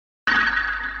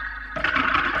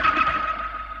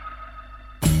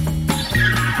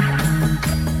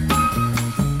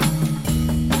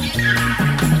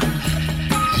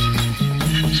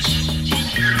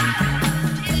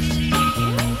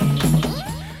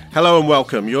Hello and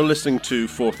welcome. You're listening to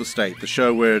Fourth Estate, the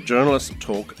show where journalists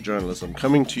talk journalism,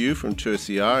 coming to you from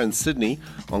 2SER in Sydney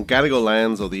on Gadigal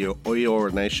lands of the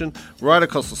Eora Nation, right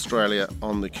across Australia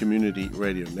on the Community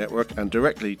Radio Network, and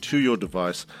directly to your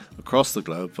device across the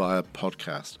globe via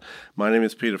podcast. My name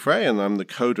is Peter Fray, and I'm the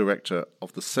co-director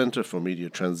of the Centre for Media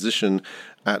Transition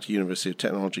at University of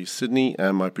Technology, Sydney,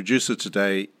 and my producer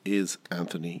today is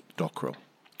Anthony Dockrell.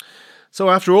 So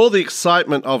after all the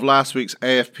excitement of last week's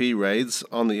AFP raids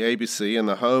on the ABC and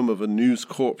the home of a News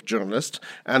Corp journalist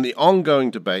and the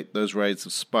ongoing debate those raids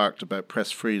have sparked about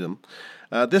press freedom,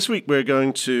 this week we're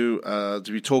going to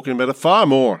be talking about a far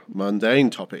more mundane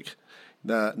topic,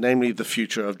 namely the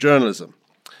future of journalism.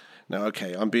 Now,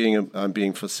 okay, I'm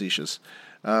being facetious.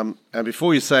 And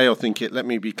before you say or think it, let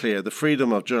me be clear. The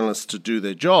freedom of journalists to do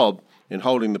their job in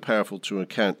holding the powerful to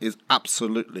account is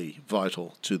absolutely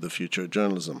vital to the future of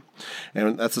journalism.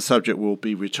 And that's a subject we'll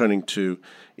be returning to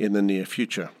in the near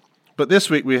future. But this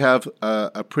week we have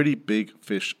a pretty big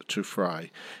fish to fry.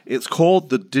 It's called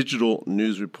the Digital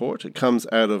News Report. It comes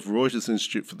out of Reuters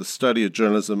Institute for the Study of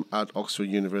Journalism at Oxford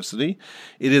University.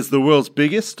 It is the world's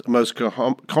biggest, most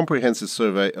comprehensive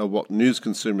survey of what news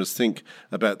consumers think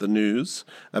about the news,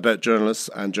 about journalists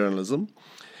and journalism.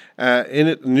 In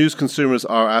it, news consumers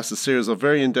are asked a series of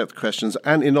very in-depth questions,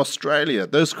 and in Australia,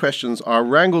 those questions are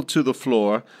wrangled to the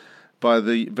floor by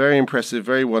the very impressive,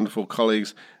 very wonderful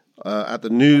colleagues at the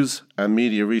News and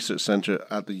Media Research Centre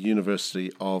at the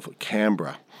University of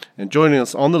Canberra. And joining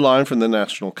us on the line from the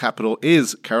National Capital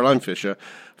is Caroline Fisher,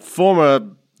 former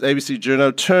ABC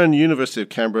journo turned University of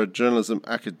Canberra journalism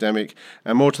academic,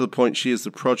 and more to the point, she is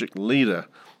the project leader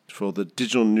for the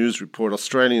Digital News Report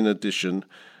Australian edition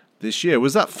this year.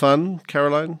 Was that fun,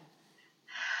 Caroline?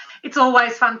 It's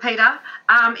always fun, Peter.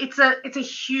 It's a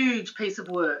huge piece of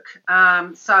work.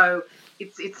 So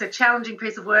it's a challenging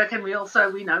piece of work, and we know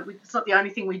it's not the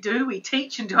only thing we do. We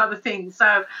teach and do other things.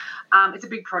 So it's a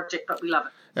big project, but we love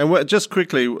it. And just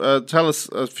quickly, tell us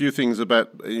a few things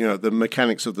about the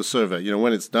mechanics of the survey.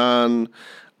 When it's done,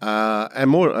 and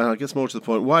more. I guess more to the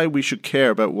point, why we should care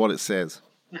about what it says.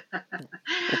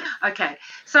 Okay,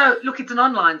 so look, it's an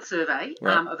online survey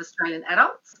right. Of Australian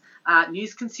adults,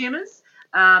 news consumers,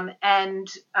 and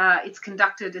it's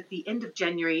conducted at the end of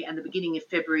January and the beginning of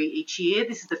February each year.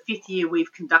 This is the fifth year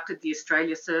we've conducted the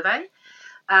Australia survey.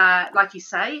 Like you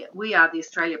say, we are the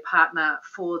Australia partner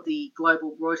for the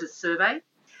global Reuters survey,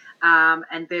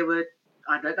 and there were,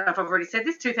 I don't know if I've already said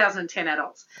this, 2010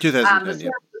 adults. 2010, yeah.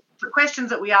 The questions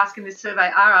that we ask in this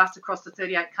survey are asked across the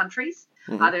 38 countries.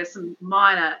 Mm-hmm. There are some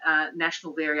minor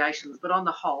national variations, but on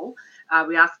the whole,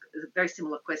 we ask very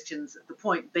similar questions, the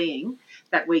point being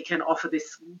that we can offer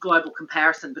this global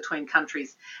comparison between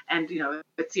countries, and,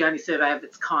 it's the only survey of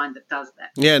its kind that does that.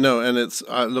 Yeah, no, and it's,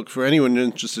 look, for anyone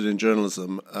interested in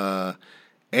journalism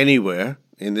anywhere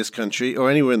in this country or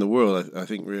anywhere in the world, I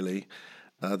think really,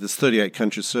 there's 38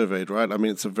 countries surveyed, right? I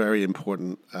mean, it's a very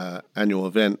important annual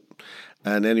event,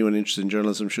 and anyone interested in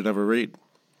journalism should have a read.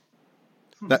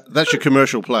 That's your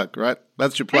commercial plug, right?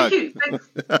 That's your plug. Thank you.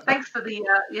 Thanks for the,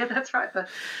 yeah, that's right.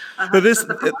 But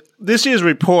this year's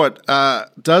report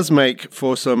does make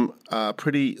for some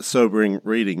pretty sobering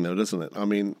reading, though, doesn't it? I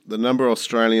mean, the number of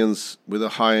Australians with a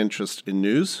high interest in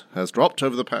news has dropped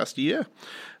over the past year.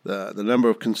 The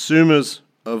number of consumers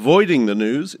avoiding the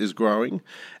news is growing,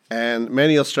 and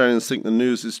many Australians think the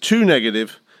news is too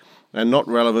negative and not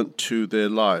relevant to their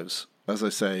lives. As I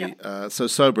say, so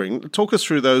sobering. Talk us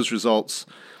through those results,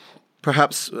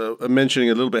 perhaps mentioning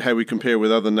a little bit how we compare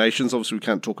with other nations. Obviously, we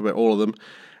can't talk about all of them.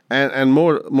 And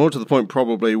more to the point,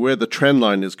 probably, where the trend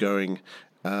line is going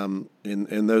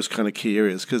in those kind of key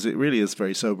areas, because it really is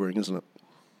very sobering, isn't it?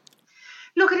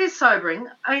 Look, it is sobering.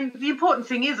 I mean, the important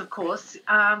thing is, of course,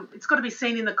 it's got to be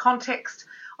seen in the context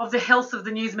of the health of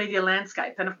the news media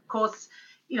landscape. And, of course,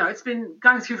 it's been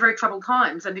going through very troubled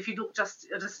times. And if you look just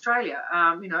at Australia,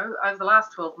 over the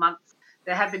last 12 months,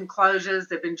 there have been closures,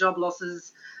 there have been job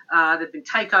losses, there have been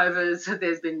takeovers,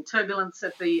 there's been turbulence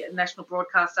at the national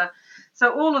broadcaster.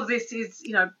 So all of this is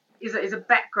a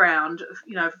background,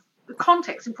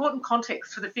 context, important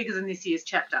context for the figures in this year's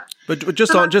chapter. But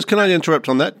just can I interrupt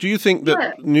on that? Do you think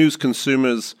that news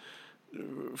consumers,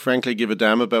 frankly, give a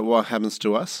damn about what happens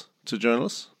to us, to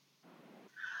journalists?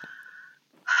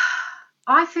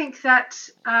 I think that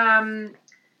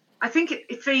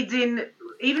it feeds in,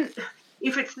 even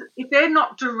if they're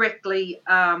not directly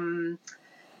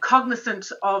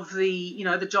cognizant of the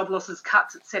the job losses,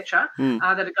 cuts, etc.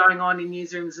 That are going on in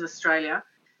newsrooms in Australia.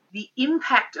 the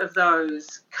impact of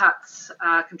those cuts,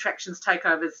 contractions,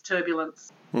 takeovers,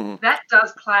 turbulence, that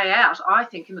does play out, I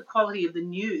think, in the quality of the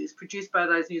news produced by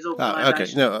those news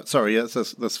organisations. Okay, no, sorry, yes,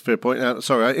 that's a fair point.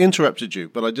 Sorry, I interrupted you,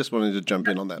 but I just wanted to jump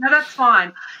in on that. No, that's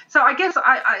fine. So I guess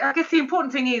the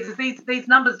important thing is these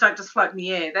numbers don't just float in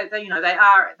the air. They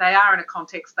are in a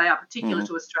context. They are particular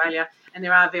to Australia, and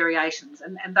there are variations,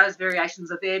 and those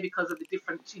variations are there because of the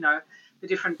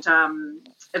different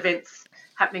events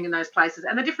happening in those places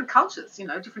and the different cultures,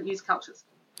 different news cultures.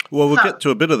 Well, we'll get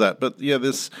to a bit of that, but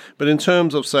but in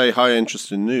terms of, say, high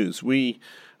interest in news,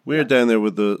 we're down there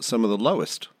with some of the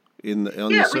lowest on the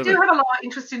survey. We do have a lot of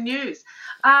interest in news.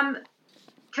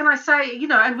 Can I say,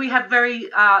 and we have very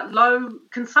low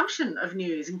consumption of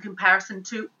news in comparison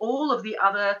to all of the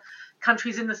other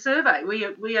countries in the survey.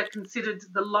 We are considered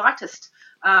the lightest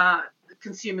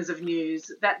consumers of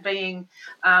news, that being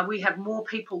we have more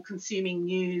people consuming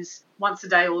news once a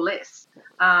day or less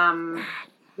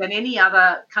than any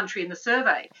other country in the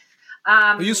survey.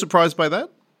 Are you surprised by that?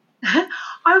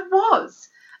 I was,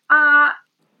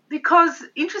 because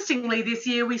interestingly this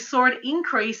year we saw an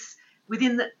increase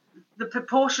within the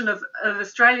proportion of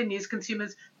Australian news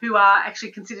consumers who are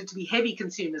actually considered to be heavy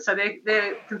consumers. So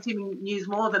they're consuming news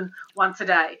more than once a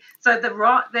day. So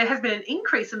there has been an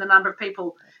increase in the number of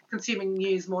people consuming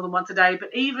news more than once a day, but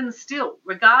even still,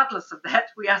 regardless of that,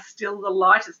 we are still the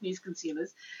lightest news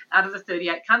consumers out of the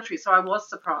 38 countries. So I was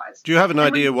surprised. Do you have an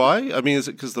idea why? I mean, is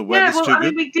it because the weather's too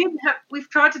good? We've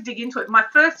tried to dig into it. My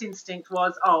first instinct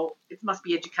was, it must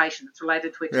be education. It's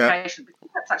related to education because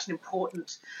that's such an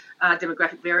important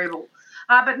demographic variable.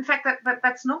 But in fact,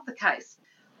 that's not the case.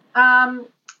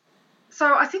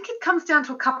 So I think it comes down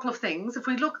to a couple of things. If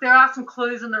we look, there are some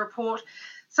clues in the report.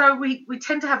 So we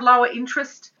tend to have lower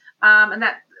interest, and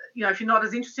that, if you're not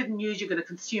as interested in news, you're going to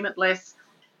consume it less.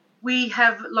 We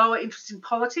have lower interest in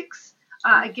politics.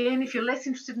 Again, if you're less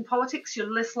interested in politics,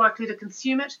 you're less likely to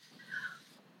consume it.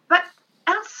 But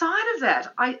outside of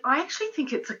that, I actually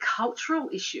think it's a cultural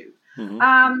issue.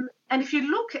 And if you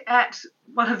look at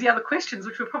one of the other questions,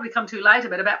 which we'll probably come to later,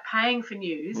 but about paying for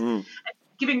news, and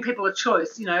giving people a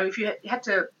choice, if you had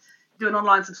to do an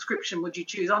online subscription, would you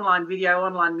choose online video,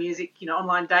 online music,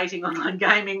 online dating, online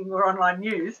gaming, or online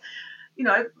news?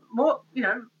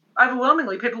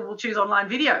 Overwhelmingly people will choose online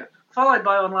video, followed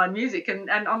by online music, and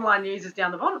online news is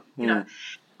down the bottom,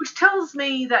 which tells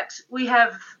me that we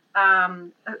have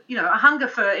a hunger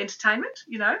for entertainment,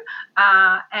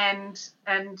 and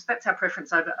that's our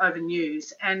preference over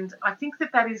news. And I think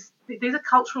these are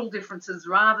cultural differences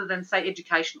rather than, say,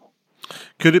 educational.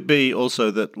 Could it be also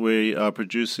that we are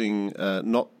producing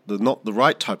not the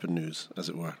right type of news, as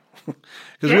it were?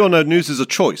 Because we all know news is a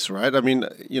choice, right? I mean,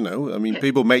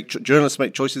 journalists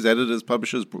make choices, editors,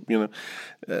 publishers,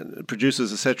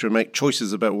 producers, etc., make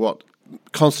choices about what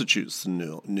constitutes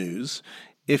the news.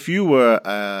 If you were,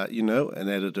 an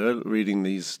editor reading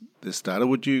this data,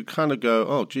 would you kind of go,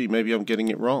 "Oh, gee, maybe I'm getting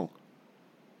it wrong"?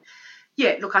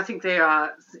 Yeah, look, I think there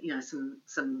are, some,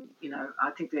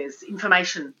 I think there's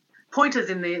information pointers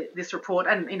in this report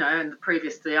and, and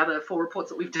the other 4 reports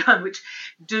that we've done, which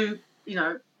do,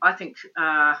 I think,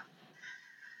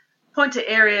 point to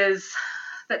areas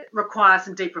that require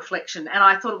some deep reflection. And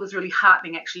I thought it was really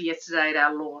heartening actually yesterday at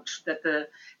our launch that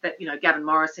Gavin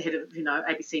Morris, the head of,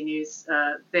 ABC News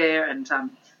there, and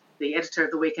the editor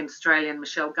of the Weekend Australian,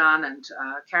 Michelle Gunn, and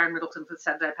Karen Middleton for the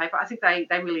Saturday paper, I think they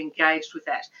really engaged with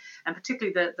that, and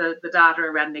particularly the data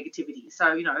around negativity.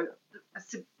 So, a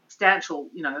substantial,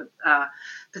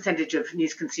 percentage of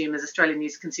news consumers, Australian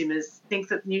news consumers, think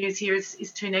that news here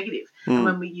is too negative. And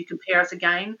when you compare us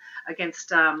again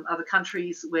against other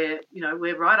countries, we're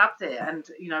right up there. And,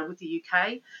 with the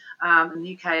UK, and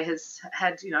the UK has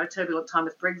had, a turbulent time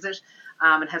with Brexit,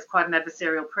 and has quite an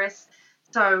adversarial press.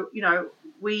 So,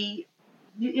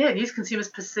 news consumers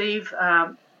perceive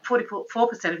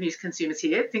 44% of news consumers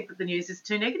here think that the news is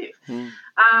too negative.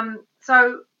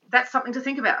 So that's something to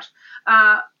think about.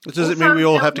 Does it mean we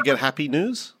all have to get happy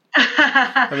news?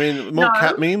 I mean, more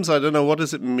cat memes? I don't know. What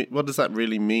does that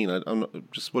really mean?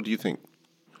 What do you think?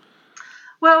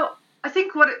 Well, I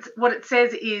think what it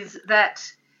says is that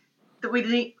we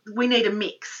need a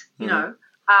mix,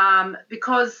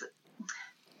 because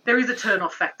there is a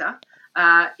turn-off factor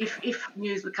if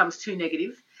news becomes too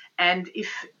negative, and if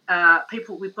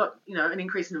we've got an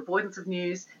increase in avoidance of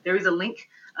news. There is a link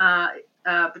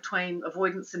between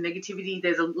avoidance and negativity.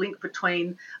 There's a link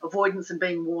between avoidance and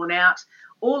being worn out.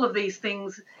 All of these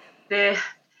things, they're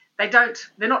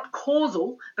they're not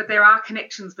causal, but there are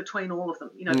connections between all of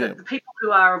them. You know, the people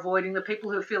who are avoiding, the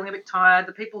people who are feeling a bit tired,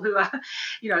 the people who are,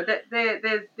 you know, that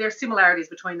there are similarities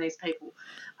between these people.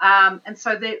 And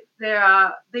so these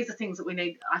are things that we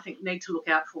need to look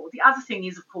out for. The other thing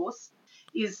is, of course,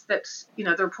 is that, you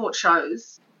know, the report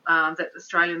shows that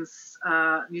Australians,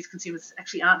 news consumers,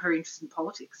 actually aren't very interested in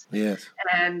politics. Yes.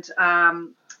 And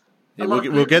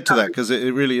we'll get to that, because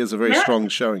it really is a very strong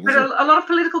showing. But a lot of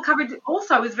political coverage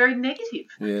also is very negative.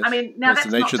 Yes. I mean, now that's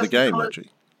the nature of the game, because, actually,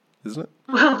 isn't it?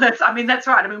 Well, that's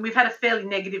right. I mean, we've had a fairly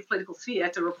negative political sphere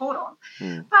to report on.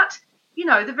 But, you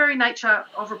know, the very nature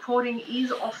of reporting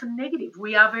is often negative.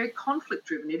 We are very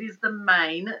conflict-driven. It is the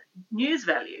main news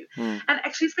value. And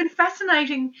actually, it's been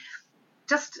fascinating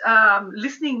just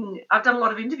listening. I've done a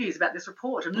lot of interviews about this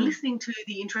report and listening to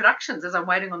the introductions as I'm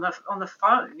waiting on the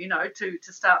phone, you know, to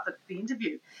start the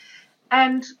interview.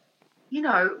 And, you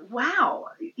know, wow,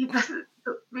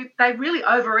 they really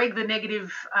over-egg the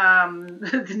negative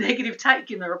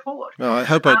take in the report. No, I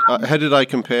hope how did I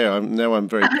compare? I'm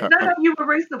very. No, you were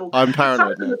reasonable. I'm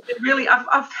paranoid now. Really,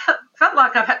 I've felt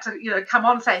like I've had to, you know, come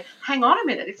on and say, hang on a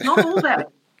minute, it's not all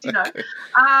that. You know,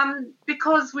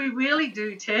 because we really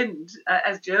do tend,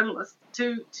 as journalists,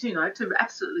 to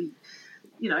absolutely,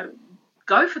 you know,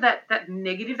 go for that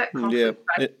negative, that conflict.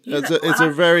 Yeah, it's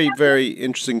a very, very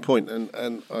interesting point,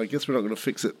 and I guess we're not going to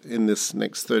fix it in this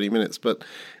next 30 minutes, but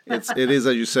it is,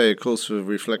 as you say, a cause for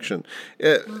reflection.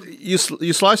 You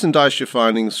slice and dice your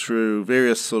findings through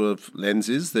various sort of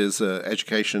lenses. There's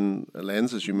education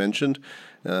lens, as you mentioned.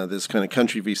 There's kind of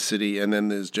country v city, and then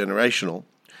there's generational.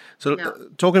 So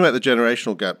talking about the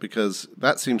generational gap, because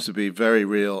that seems to be very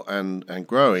real and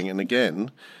growing, and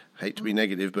again, hate to be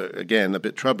negative, but again, a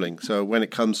bit troubling. So when it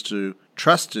comes to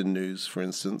trust in news, for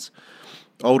instance,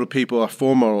 older people are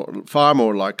far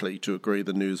more likely to agree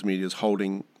the news media is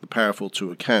holding the powerful to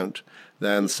account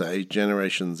than, say,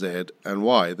 Generation Z and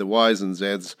Y. The Ys and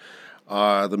Zs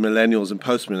are the millennials and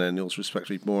post-millennials,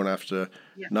 respectively, born after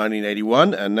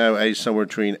 1981 and now aged somewhere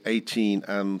between 18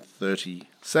 and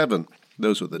 37.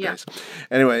 Those were the days.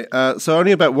 Anyway, so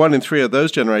only about 1 in 3 of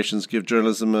those generations give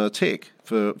journalism a tick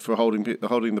for holding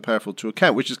the powerful to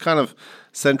account, which is kind of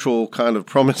central kind of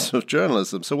promise of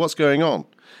journalism. So what's going on?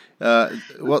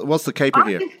 What's the caper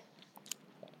here?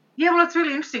 Yeah, well, it's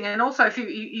really interesting. And also, if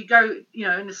you go, you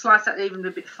know, and slice that even a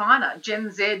bit finer,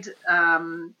 Gen Z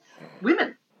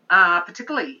women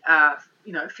particularly,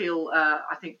 you know, feel,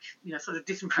 I think, you know, sort of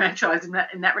disenfranchised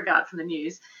in that regard from the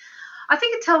news. I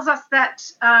think it tells us that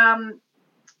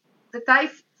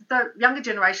the younger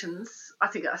generations, I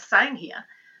think, are saying here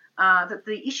that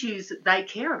the issues that they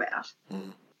care about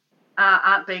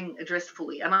aren't being addressed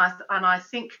fully. And I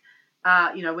think,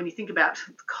 you know, when you think about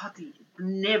the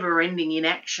never-ending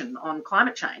inaction on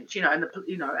climate change, you know,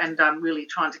 and really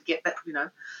trying to get that, you know,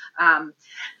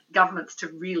 governments to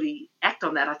really act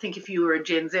on that. I think if you were a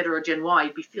Gen Z or a Gen Y,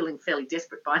 you'd be feeling fairly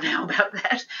desperate by now about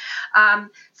that.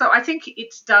 So I think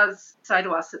it does say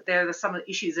to us that there are some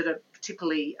issues that are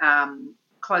particularly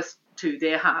close to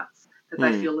their hearts that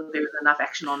they feel that there is enough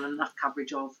action on and enough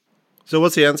coverage of. So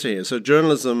what's the answer here? So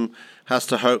journalism has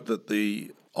to hope that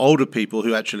the older people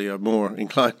who actually are more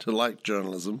inclined to like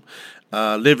journalism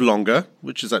live longer,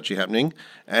 which is actually happening.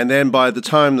 And then by the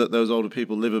time that those older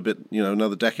people live a bit, you know,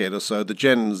 another decade or so, the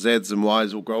Gen Zs and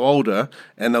Ys will grow older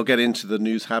and they'll get into the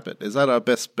news habit. Is that our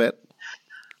best bet?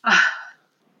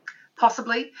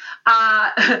 Possibly.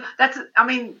 I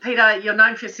mean, Peter, you're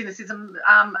known for your cynicism.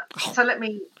 So let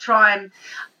me try and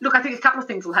look. I think a couple of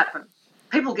things will happen.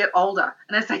 People get older,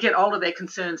 and as they get older, their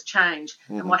concerns change.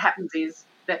 And what happens is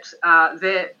that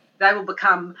they will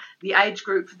become the age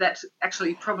group that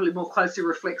actually probably more closely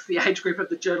reflects the age group of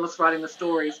the journalists writing the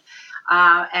stories.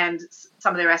 And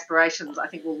some of their aspirations, I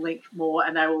think, will link more,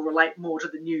 and they will relate more to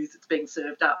the news that's being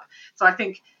served up. So I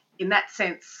think in that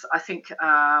sense, I think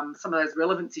some of those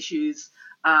relevance issues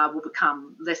will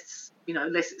become less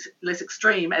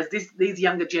extreme as these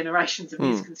younger generations of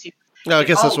news consumers. No, I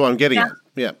guess that's what I'm getting at.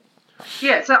 Yeah.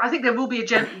 Yeah, so I think there will be a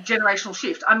generational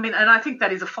shift. I mean, and I think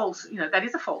that is a fault. You know, that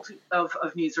is a fault of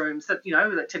newsrooms that, you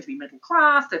know, that tend to be middle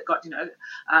class. They've got,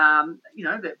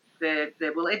 that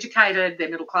they're well educated. They're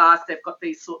middle class. They've got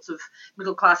these sorts of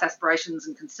middle class aspirations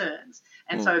and concerns.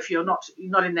 And so if you're not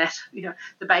in that, you know,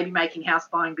 the baby making, house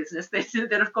buying business,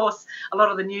 then of course a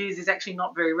lot of the news is actually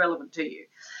not very relevant to you.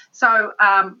 So,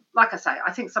 like I say,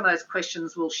 I think some of those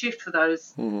questions will shift for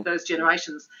those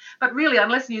generations. But really,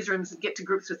 unless newsrooms get to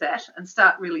grips with that and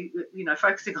start really, you know,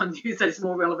 focusing on news that is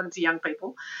more relevant to young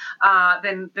people,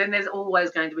 then there's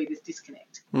always going to be this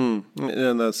disconnect.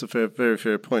 Yeah, that's a very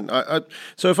fair point.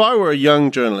 So if I were a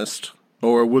young journalist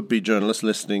or a would-be journalist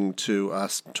listening to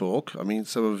us talk. I mean,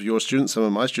 some of your students, some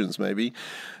of my students maybe.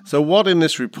 So what in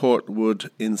this report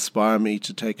would inspire me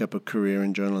to take up a career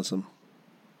in journalism?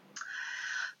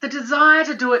 The desire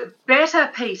to do it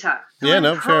better, Peter. Yeah,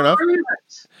 no, fair enough.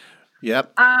 It.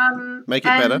 Yep. Make it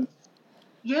better.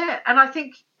 Yeah, and I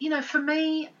think, for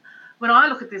me, when I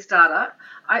look at this data,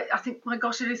 I think, my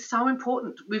gosh, it is so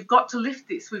important. We've got to lift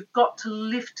this. We've got to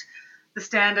lift the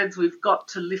standards. We've got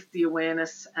to lift the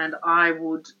awareness, and I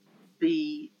would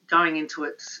be going into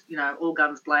it, all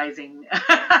guns blazing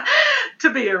to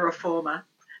be a reformer.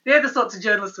 They're the sorts of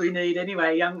journalists we need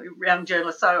anyway, young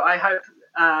journalists. So I hope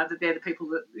that they're the people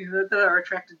that are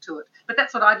attracted to it. But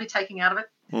that's what I'd be taking out of it.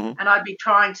 Mm-hmm. And I'd be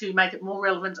trying to make it more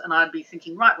relevant, and I'd be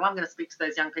thinking, right, well, I'm going to speak to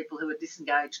those young people who are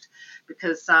disengaged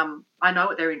because I know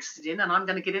what they're interested in, and I'm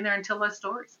going to get in there and tell those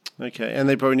stories. Okay, and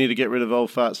they probably need to get rid of old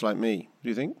farts like me, do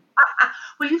you think?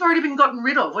 Well, you've already been gotten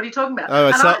rid of. What are you talking about?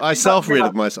 Oh, I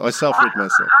self-rid myself. I self-rid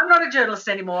myself. I'm not a journalist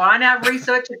anymore. I now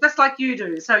research it just like you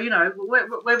do. So,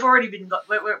 we've already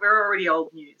we're already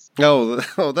old news. Oh,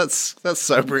 that's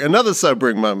sobering. Another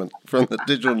sobering moment from the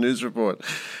Digital News Report.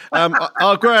 I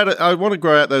want to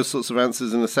grow out those sorts of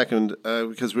answers in a second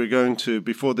because we're going to,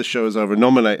 before the show is over,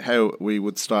 nominate how we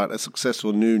would start a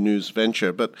successful new news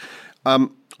venture. But I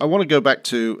want to go back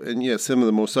to, some of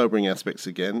the more sobering aspects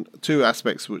again, two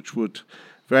aspects which would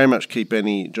very much keep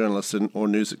any journalist or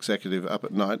news executive up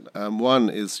at night. One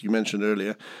is, you mentioned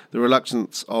earlier, the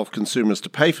reluctance of consumers to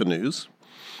pay for news.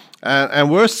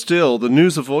 And worse still, the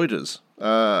news avoiders.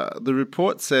 The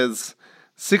report says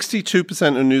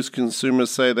 62% of news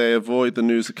consumers say they avoid the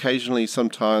news occasionally,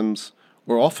 sometimes,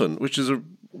 or often, which is a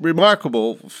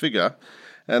remarkable figure.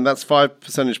 And that's 5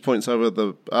 percentage points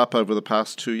up over the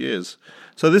past 2 years.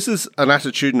 So this is an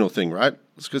attitudinal thing, right?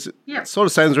 Because it sort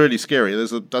of sounds really scary.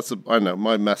 I know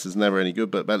my maths is never any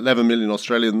good, but about 11 million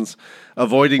Australians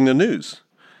avoiding the news.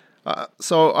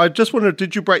 So I just wondered,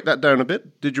 did you break that down a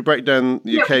bit? Did you break down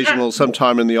the occasional,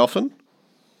 sometime, and the often?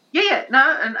 Yeah.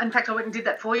 No, and in fact, I went and did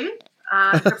that for you.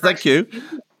 Thank you.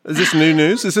 Is this new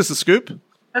news? Is this a scoop?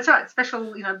 That's right.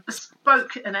 Special,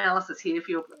 bespoke analysis here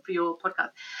for your podcast.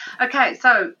 Okay,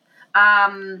 so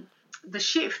the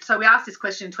shift. So we asked this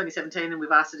question in 2017, and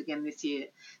we've asked it again this year.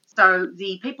 So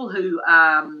the people who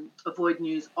avoid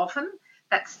news often,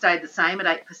 that stayed the same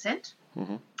at 8%.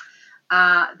 Mm-hmm.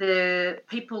 The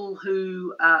people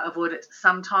who avoid it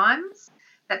sometimes,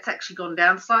 that's actually gone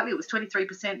down slightly. It was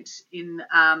 23% in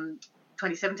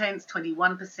 2017. It's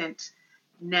 21%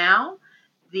 now.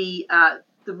 The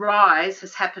rise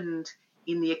has happened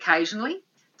in the occasionally.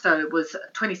 So it was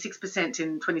 26%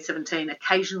 in 2017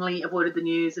 occasionally avoided the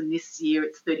news, and this year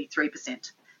it's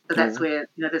 33%. So that's where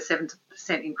there's 7%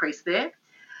 increase there.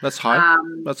 That's high.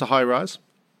 That's a high rise.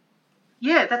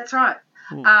 Yeah, that's right.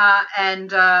 And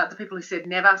the people who said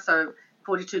never, so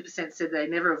 42% said they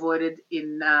never avoided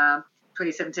in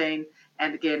 2017,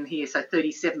 and again here, so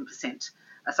 37%.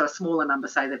 So a smaller number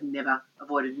say they've never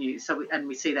avoided news. So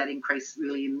we see that increase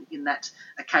really in that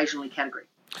occasionally category.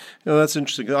 That's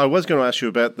interesting. I was going to ask you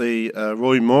about the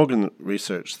Roy Morgan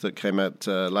research that came out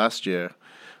last year,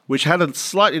 which had a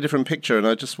slightly different picture, and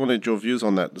I just wanted your views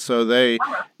on that. So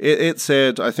it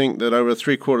said, I think, that over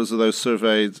 3/4 of those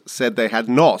surveyed said they had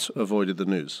not avoided the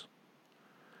news.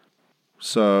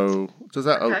 So does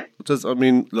that? Okay.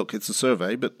 Look, it's a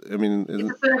survey, but it's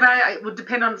a survey. It would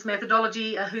depend on its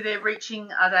methodology, who they're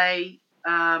reaching. Are they?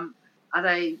 I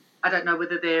don't know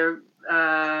whether they're.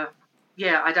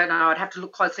 I don't know. I'd have to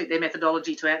look closely at their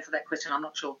methodology to answer that question. I'm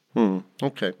not sure.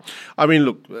 Okay.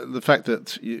 Look, the fact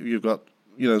that you've got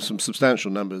some substantial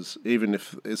numbers, even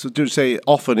if it's, do you say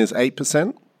often is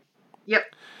 8%?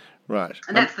 Yep. Right.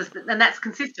 And that's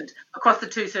consistent across the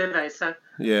two surveys. So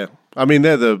yeah,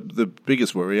 they're the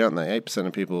biggest worry, aren't they? 8%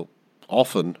 of people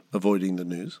often avoiding the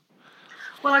news.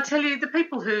 Well, I tell you, the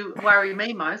people who worry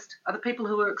me most are the people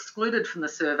who were excluded from the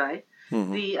survey.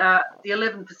 Mm-hmm. The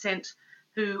 11%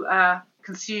 who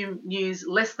consume news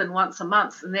less than once a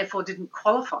month and therefore didn't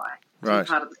qualify to be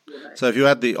part of the survey. So if you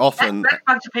had the often... That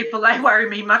bunch of people, they worry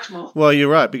me much more. Well, you're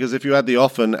right, because if you had the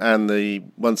often and the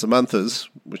once a monthers,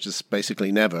 which is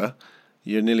basically never,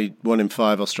 you're nearly 1 in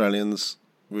 5 Australians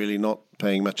really not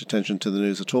paying much attention to the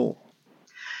news at all.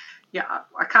 Yeah,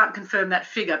 I can't confirm that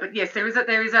figure, but yes, there is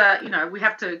a we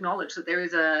have to acknowledge that there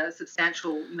is a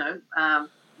substantial,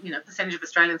 percentage of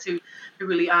Australians who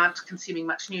really aren't consuming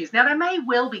much news. Now, they may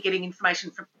well be getting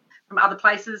information from other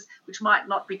places which might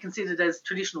not be considered as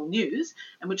traditional news,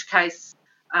 in which case,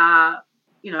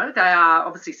 they are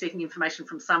obviously seeking information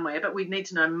from somewhere, but we need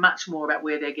to know much more about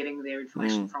where they're getting their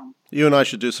information from. You and I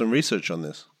should do some research on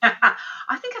this.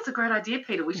 I think that's a great idea,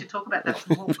 Peter. We should talk about that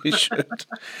some more. We should.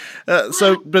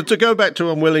 But to go back to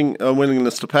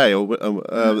unwillingness to pay, or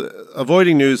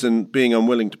avoiding news and being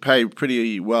unwilling to pay,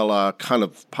 pretty well are kind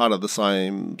of part of the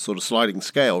same sort of sliding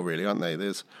scale, really, aren't they?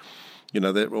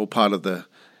 They're all part of the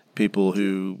people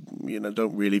who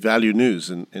don't really value news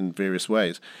in various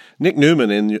ways. Nick Newman,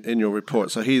 in your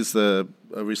report, so he's the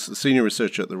senior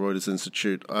researcher at the Reuters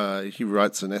Institute. He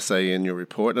writes an essay in your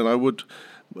report, and I would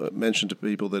mention to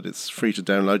people that it's free to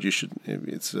download. You should.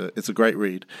 It's a great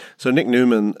read. So Nick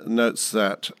Newman notes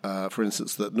that, for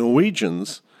instance, that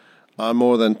Norwegians are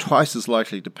more than twice as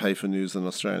likely to pay for news than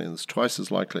Australians. Twice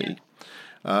as likely.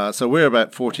 Yeah. So we're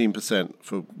about 14%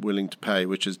 for willing to pay,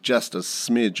 which is just a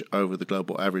smidge over the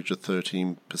global average of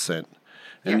 13%.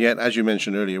 And yet, as you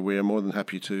mentioned earlier, we are more than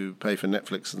happy to pay for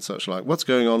Netflix and such like. What's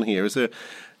going on here? Is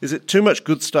it too much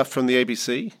good stuff from the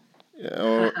ABC?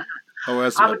 Or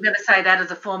I would never say that as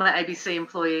a former ABC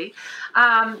employee.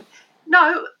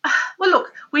 No. Well,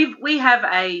 look, we have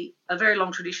a very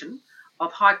long tradition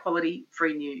of high quality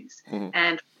free news,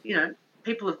 and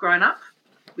people have grown up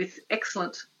with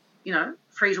excellent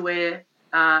free-to-air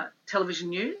television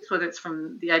news, whether it's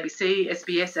from the ABC,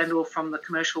 SBS, and or from the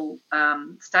commercial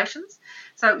stations.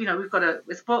 So,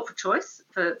 we're spoilt for choice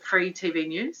for free TV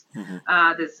news.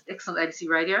 There's excellent ABC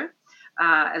radio.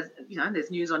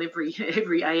 There's news on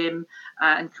every AM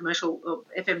and commercial or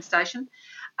FM station.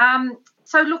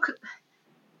 So, look,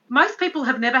 most people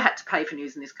have never had to pay for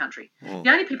news in this country. The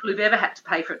only people who've ever had to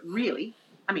pay for it, really,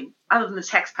 other than the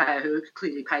taxpayer who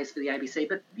clearly pays for the ABC,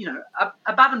 but,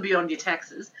 above and beyond your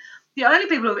taxes, the only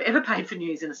people who have ever paid for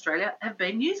news in Australia have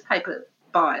been newspaper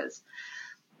buyers.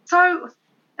 So,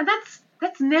 and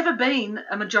that's never been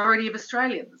a majority of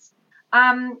Australians.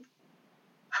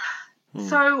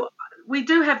 So we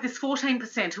do have this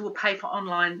 14% who will pay for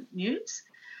online news.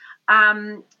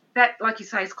 That, like you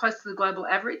say, is close to the global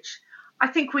average. I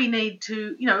think we need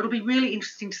to, it'll be really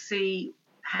interesting to see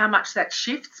how much that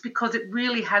shifts, because it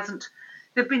really hasn't.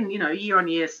 There have been,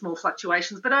 year-on-year small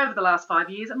fluctuations, but over the last 5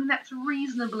 years, that's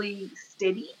reasonably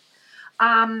steady.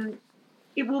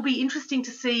 It will be interesting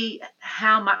to see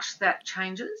how much that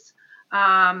changes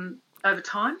over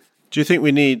time. Do you think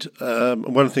we need,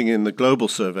 one thing in the global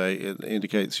survey, it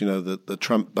indicates, that the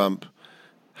Trump bump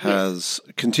has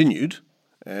continued,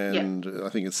 and I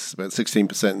think it's about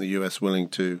 16% in the US willing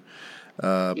to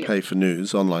pay for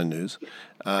news, online news.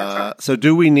 Right. So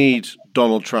do we need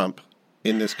Donald Trump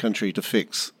in this country to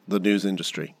fix the news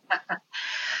industry?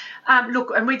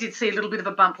 Look, and we did see a little bit of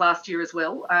a bump last year as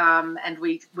well, and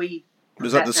we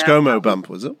was that the ScoMo bump,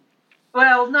 was it?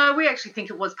 Well, no, we actually think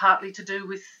it was partly to do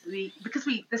with because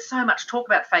there's so much talk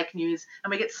about fake news,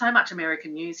 and we get so much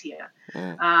American news here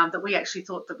that we actually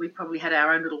thought that we probably had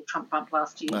our own little Trump bump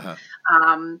last year.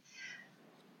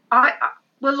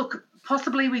 Well, look,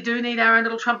 possibly we do need our own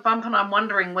little Trump bump, and I'm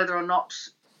wondering whether or not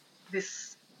the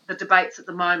debates at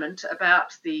the moment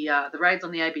about the raids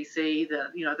on the ABC,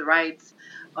 the raids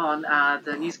on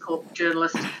the News Corp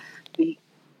journalist, the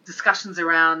discussions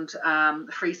around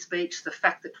free speech, the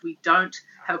fact that we don't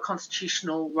have a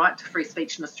constitutional right to free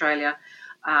speech in Australia,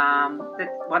 that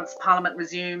once Parliament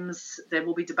resumes, there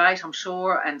will be debate, I'm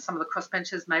sure, and some of the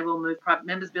crossbenchers may well move private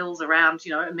members' bills around,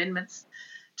 amendments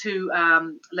to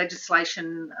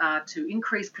legislation to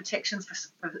increase protections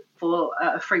for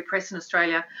a free press in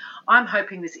Australia. I'm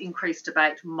hoping this increased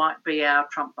debate might be our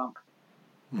Trump bump.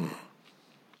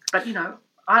 But,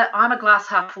 I'm a glass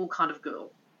half full kind of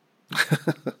girl.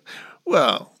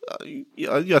 Well,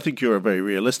 I think you're a very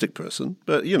realistic person.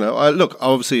 But, look,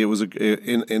 obviously it was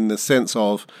in the sense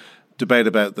of debate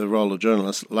about the role of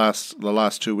journalists. The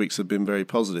last 2 weeks have been very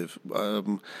positive,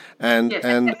 and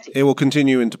it will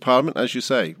continue into Parliament, as you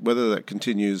say. Whether that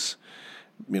continues,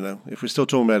 if we're still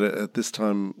talking about it at this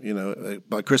time,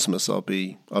 by Christmas, I'll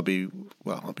be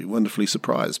wonderfully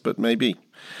surprised. But maybe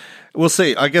we'll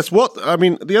see. I guess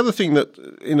the other thing that,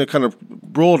 in a kind of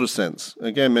broader sense,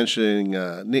 again mentioning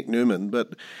Nick Newman,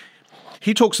 but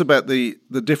he talks about the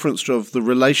difference of the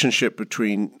relationship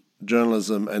between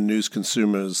journalism and news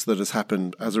consumers that has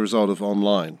happened as a result of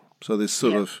online. So this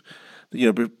sort of,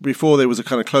 before there was a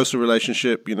kind of closer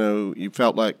relationship, you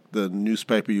felt like the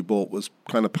newspaper you bought was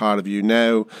kind of part of you.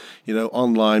 Now,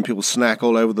 online, people snack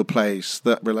all over the place.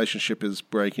 That relationship is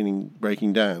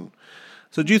breaking down.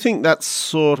 So do you think that's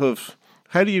sort of,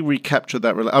 how do you recapture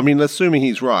that? Assuming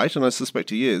he's right, and I suspect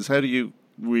he is, how do you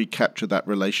recapture that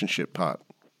relationship part?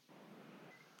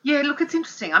 Yeah, look, it's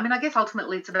interesting. I guess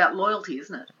ultimately it's about loyalty,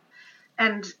 isn't it?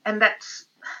 And that's,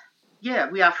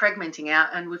 we are fragmenting out,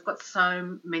 and we've got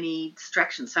so many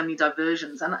distractions, so many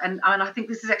diversions, and I think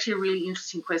this is actually a really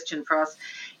interesting question for us.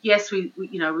 Yes, we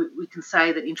can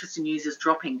say that interest in news is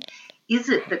dropping. Is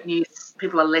it that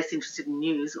people are less interested in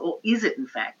news, or is it in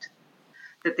fact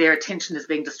that their attention is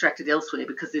being distracted elsewhere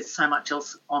because there's so much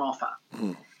else on offer?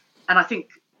 And I think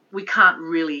we can't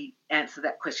really answer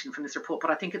that question from this report, but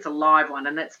I think it's a live one,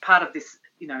 and that's part of this.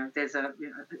 There's a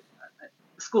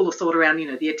school of thought around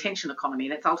the attention economy,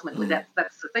 and it's ultimately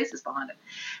that's the thesis behind it.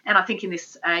 And I think in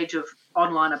this age of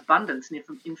online abundance and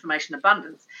information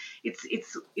abundance,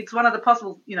 it's one of the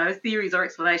possible theories or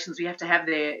explanations we have to have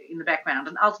there in the background.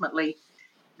 And ultimately,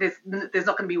 there's not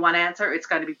going to be one answer. It's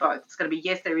going to be both. It's going to be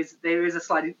yes, there is a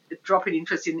slight drop in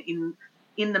interest in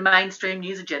the mainstream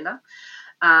news agenda,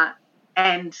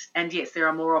 and yes, there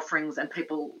are more offerings and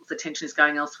people's attention is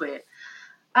going elsewhere.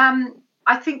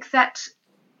 I think that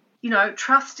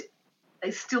trust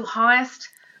is still highest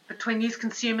between news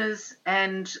consumers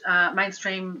and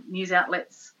mainstream news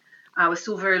outlets. We're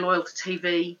still very loyal to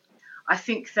TV. I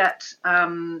think that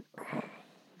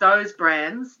those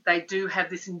brands, they do have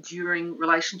this enduring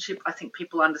relationship. I think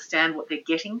people understand what they're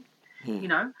getting,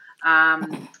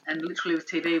 and literally with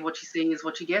TV, what you see is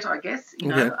what you get, I guess,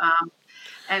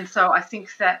 and so I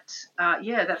think that,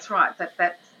 that's right,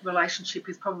 that relationship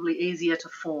is probably easier to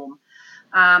form.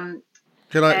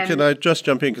 Can I just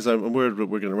jump in, because I'm worried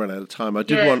we're going to run out of time. I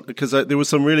did want, because there was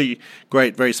some really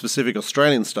great, very specific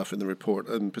Australian stuff in the report,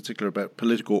 in particular about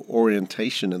political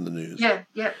orientation in the news.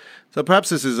 Yeah. So perhaps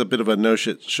this is a bit of a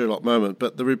no-shit Sherlock moment,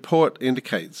 but the report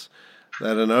indicates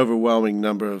that an overwhelming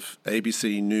number of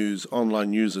ABC News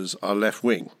online users are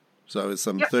left-wing. So it's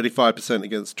some 35%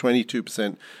 against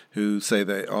 22% who say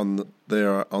they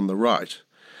are on the right.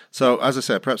 So, as I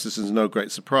said, perhaps this is no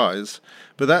great surprise,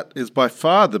 but that is by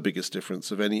far the biggest difference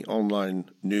of any online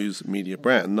news media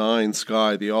brand. Nine,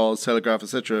 Sky, The Oz, Telegraph,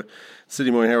 etc.,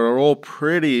 Sydney Morning Herald are all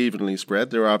pretty evenly spread.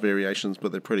 There are variations,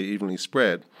 but they're pretty evenly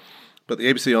spread. But the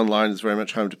ABC Online is very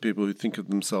much home to people who think of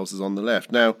themselves as on the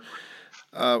left. Now,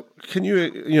 can you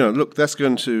look, that's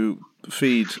going to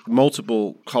feed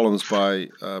multiple columns by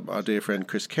our dear friend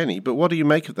Chris Kenny, but what do you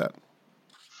make of that?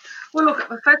 Well, look,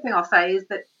 the first thing I'll say is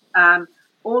that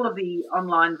all of the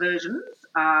online versions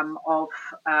of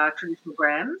traditional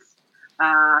brands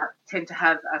tend to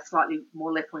have a slightly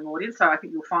more left-wing audience. So I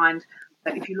think you'll find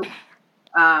that if you look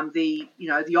the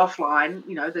offline,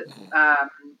 that.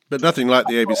 But nothing like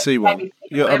the ABC one.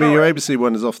 Your ABC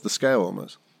one is off the scale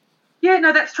almost. Yeah,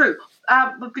 no, that's true.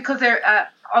 Because they're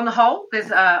on the whole, there's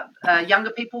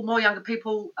more younger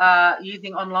people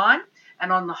using online,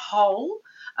 and on the whole,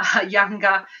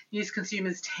 younger news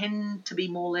consumers tend to be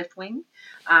more left-wing,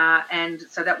 and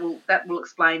so that will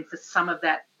explain for some of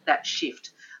that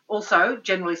shift. Also,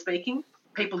 generally speaking,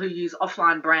 people who use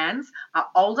offline brands are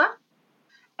older,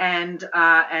 and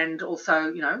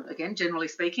also, again, generally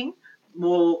speaking,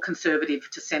 more conservative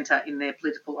to centre in their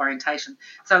political orientation.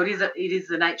 So it is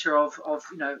the nature of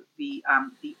the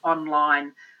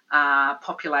online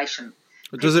population.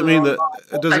 Does it mean that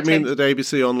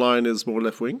ABC Online is more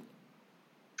left-wing?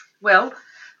 Well,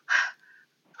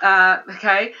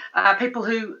 people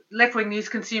who left-wing news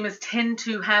consumers tend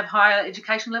to have higher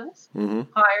education levels,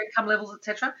 higher income levels,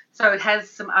 etc. So it has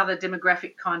some other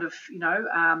demographic kind of,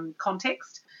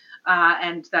 context,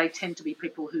 and they tend to be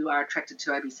people who are attracted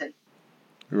to ABC.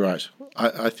 Right.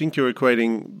 I think you're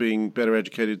equating being better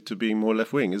educated to being more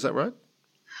left-wing. Is that right?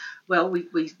 Well,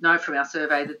 we know from our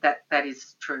survey that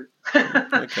is true.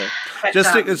 Okay.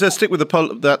 Just stick with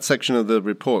that section of the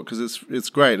report, because it's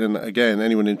great, and again,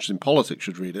 anyone interested in politics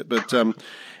should read it. But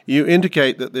you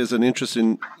indicate that there's an interest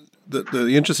in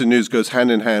the interest in news goes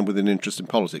hand in hand with an interest in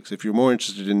politics. If you're more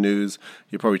interested in news,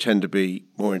 you probably tend to be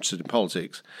more interested in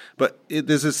politics. But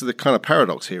there's this the kind of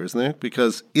paradox here, isn't there?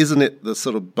 Because isn't it the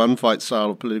sort of bun fight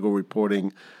style of political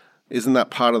reporting? Isn't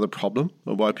that part of the problem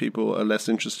of why people are less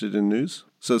interested in news?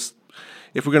 So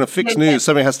if we're going to fix news,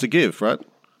 something has to give, right?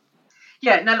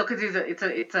 Yeah. No. Look, it is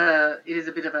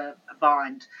a bit of a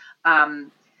bind.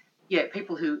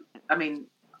 People who,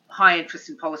 high interest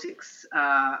in politics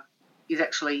is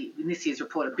actually, in this year's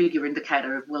report, a bigger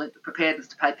indicator of preparedness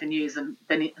to pay for news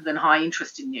than high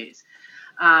interest in news.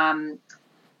 Can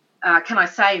I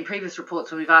say, in previous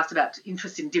reports when we've asked about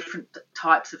interest in different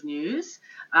types of news,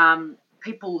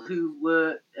 people who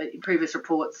were, in previous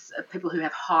reports, people who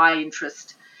have high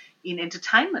interest in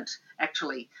entertainment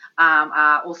actually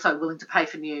are also willing to pay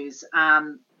for news.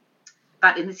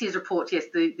 But in this year's report, yes,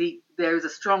 there is a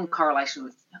strong correlation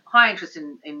with high interest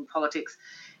in politics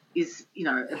is,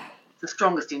 the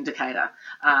strongest indicator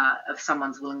of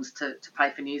someone's willingness to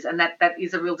pay for news. And that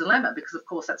is a real dilemma because, of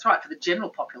course, that's right. For the general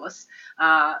populace,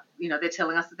 they're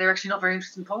telling us that they're actually not very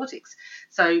interested in politics.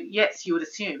 So, yes, you would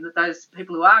assume that those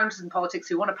people who are interested in politics,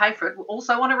 who want to pay for it, will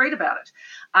also want to read about it.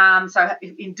 So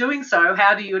in doing so,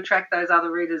 how do you attract those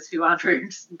other readers who aren't very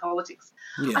interested in politics?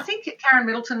 Yeah. I think Karen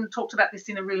Middleton talked about this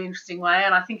in a really interesting way,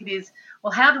 and I think it is,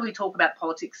 well, how do we talk about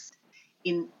politics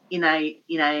in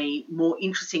a more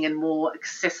interesting and more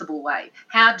accessible way?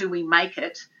 How do we make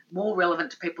it more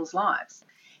relevant to people's lives?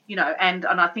 And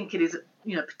I think it is,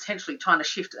 potentially trying to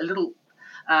shift a little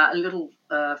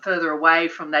further away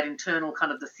from that internal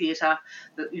kind of the theatre,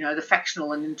 the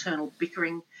factional and internal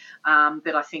bickering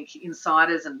that I think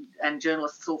insiders and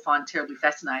journalists all find terribly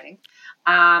fascinating.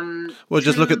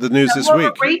 Just look at the news this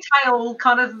week. Retail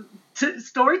kind of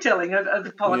storytelling of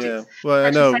the politics. Yeah. Well, I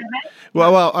know.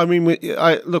 Well, I mean,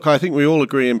 I think we all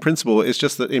agree in principle. It's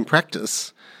just that in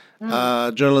practice,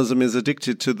 journalism is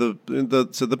addicted to the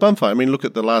bumfight. I mean, look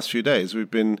at the last few days.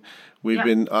 We've been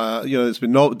it's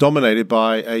been dominated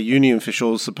by a union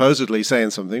official supposedly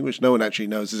saying something which no one actually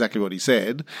knows exactly what he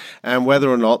said, and whether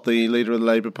or not the leader of the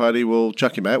Labour Party will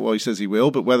chuck him out. Well, he says he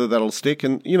will, but whether that'll stick,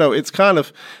 and it's kind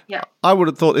of, I would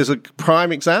have thought is a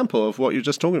prime example of what you're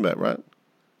just talking about, right?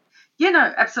 Yeah,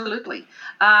 no, absolutely.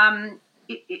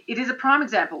 It is a prime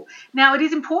example. Now, it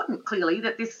is important, clearly,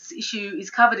 that this issue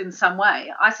is covered in some way.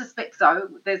 I suspect, though,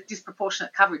 there's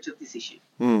disproportionate coverage of this issue.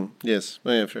 Yes,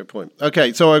 fair point.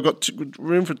 Okay, so I've got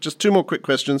room for just two more quick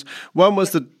questions. One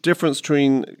was the difference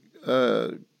between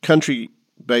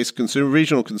country-based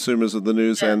regional consumers of the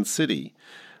news and city.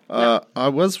 I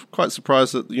was quite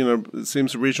surprised that, it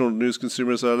seems the regional news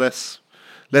consumers are less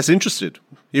interested,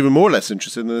 even more less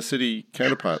interested than the city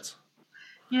counterparts.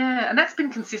 Yeah, and that's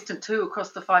been consistent too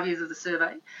across the 5 years of the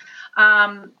survey.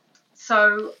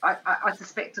 So I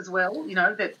suspect as well,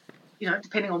 that,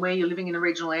 depending on where you're living in a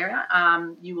regional area,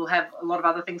 you will have a lot of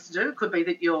other things to do. It could be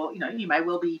that you may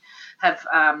well have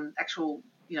actual,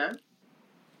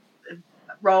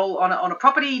 role on a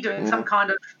property, doing some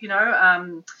kind of,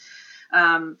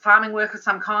 farming work of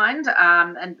some kind,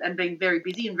 and being very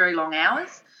busy and very long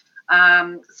hours.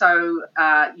 So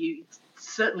you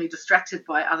certainly distracted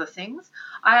by other things.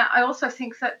 I also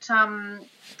think that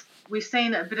we've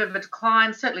seen a bit of a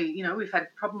decline. Certainly, we've had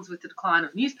problems with the decline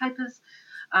of newspapers,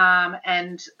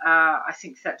 and I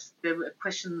think that there were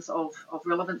questions of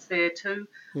relevance there too.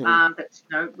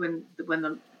 That when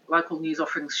the local news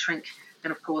offerings shrink,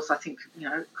 then of course I think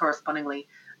correspondingly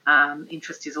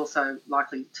interest is also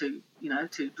likely to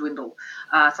dwindle.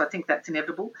 So I think that's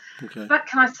inevitable. Okay. But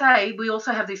can I say we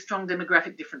also have these strong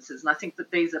demographic differences, and I think that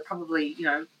these are probably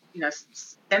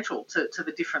central to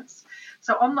the difference.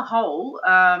 So on the whole,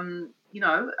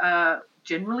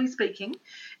 generally speaking,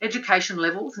 education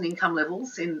levels and income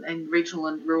levels in regional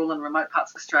and rural and remote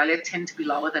parts of Australia tend to be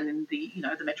lower than in the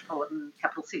metropolitan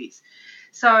capital cities.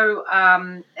 So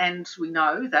and we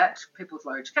know that people with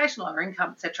lower education, lower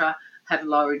income, etc., have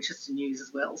lower interest in news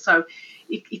as well. So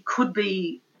it could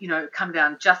be, come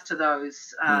down just to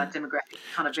those demographic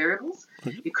kind of variables.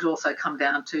 It could also come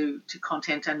down to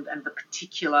content and the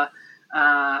particular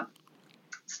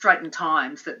straitened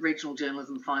times that regional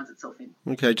journalism finds itself in.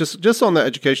 Okay, just on that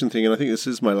education thing, and I think this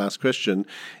is my last question.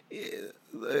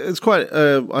 It's quite,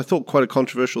 I thought, quite a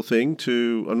controversial thing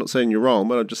to, I'm not saying you're wrong,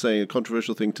 but I'm just saying a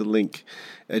controversial thing to link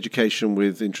education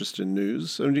with interest in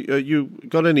news. You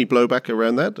got any blowback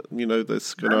around that?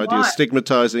 This kind of idea of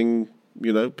stigmatising,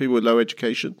 people with low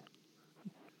education?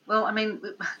 Well, I mean,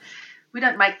 we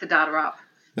don't make the data up.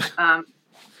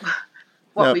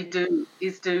 What we do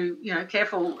is do,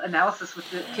 careful analysis with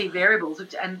the key variables,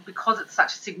 and because it's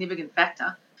such a significant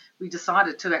factor, we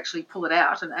decided to actually pull it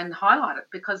out and highlight it,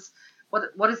 because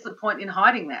what is the point in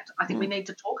hiding that? I think we need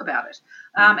to talk about it.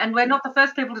 And we're not the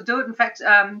first people to do it. In fact,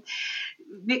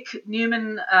 Nick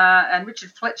Newman and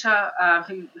Richard Fletcher,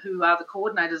 who are the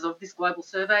coordinators of this global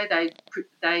survey,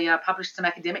 they published some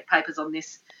academic papers on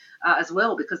this as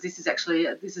well, because this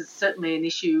is certainly an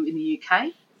issue in the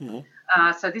UK.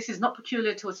 Mm-hmm. So this is not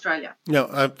peculiar to Australia.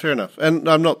 No, fair enough. And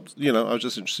I'm not, I was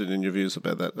just interested in your views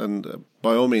about that. And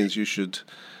by all means, you should,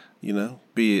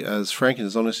 be as frank and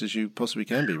as honest as you possibly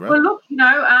can be, right? Well, look,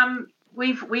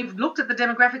 we've looked at the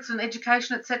demographics and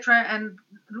education, etc., and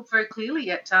looked very clearly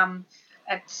at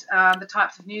the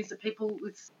types of news that people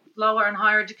with lower and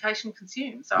higher education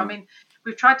consume. So, I mean,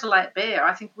 we've tried to lay it bare.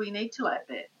 I think we need to lay it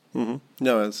bare. Mm-hmm.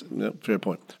 No, fair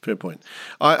point. Fair point.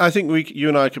 I think you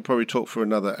and I could probably talk for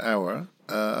another hour.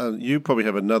 You probably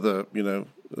have another,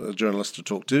 journalist to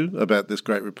talk to about this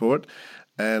great report.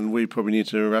 And we probably need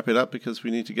to wrap it up because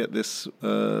we need to get this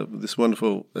this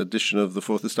wonderful edition of the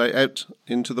Fourth Estate out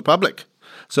into the public.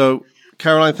 So,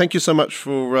 Caroline, thank you so much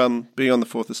for being on the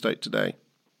Fourth Estate today.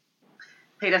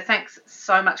 Peter, thanks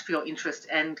so much for your interest,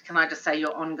 and can I just say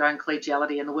your ongoing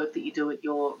collegiality and the work that you do at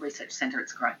your research centre,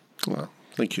 it's great. Well,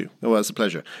 thank you. Oh, it's a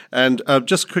pleasure. And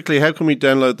just quickly, how can we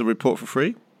download the report for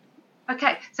free?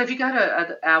 Okay, so if you go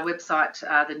to our website,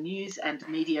 the News and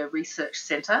Media Research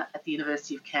Centre at the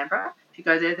University of Canberra, if you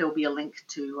go there, there will be a link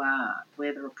to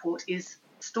where the report is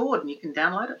stored and you can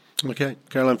download it. Okay,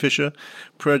 Caroline Fisher,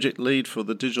 Project Lead for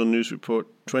the Digital News Report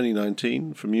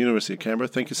 2019 from University of Canberra.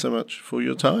 Thank you so much for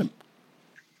your time.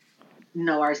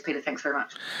 No worries, Peter. Thanks very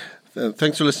much.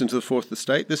 Thanks for listening to The Fourth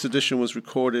Estate. This edition was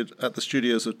recorded at the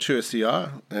studios of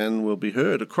 2SER and will be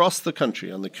heard across the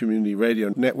country on the Community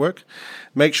Radio Network.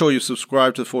 Make sure you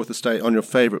subscribe to The Fourth Estate on your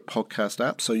favourite podcast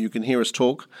app so you can hear us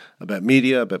talk about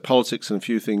media, about politics and a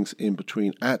few things in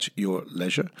between at your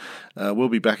leisure. We'll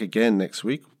be back again next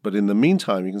week, but in the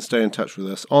meantime you can stay in touch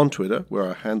with us on Twitter, where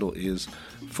our handle is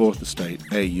Fourth Estate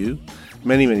AU.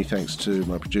 Many, many thanks to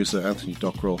my producer, Anthony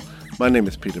Dockrell. My name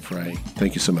is Peter Fray.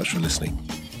 Thank you so much for listening.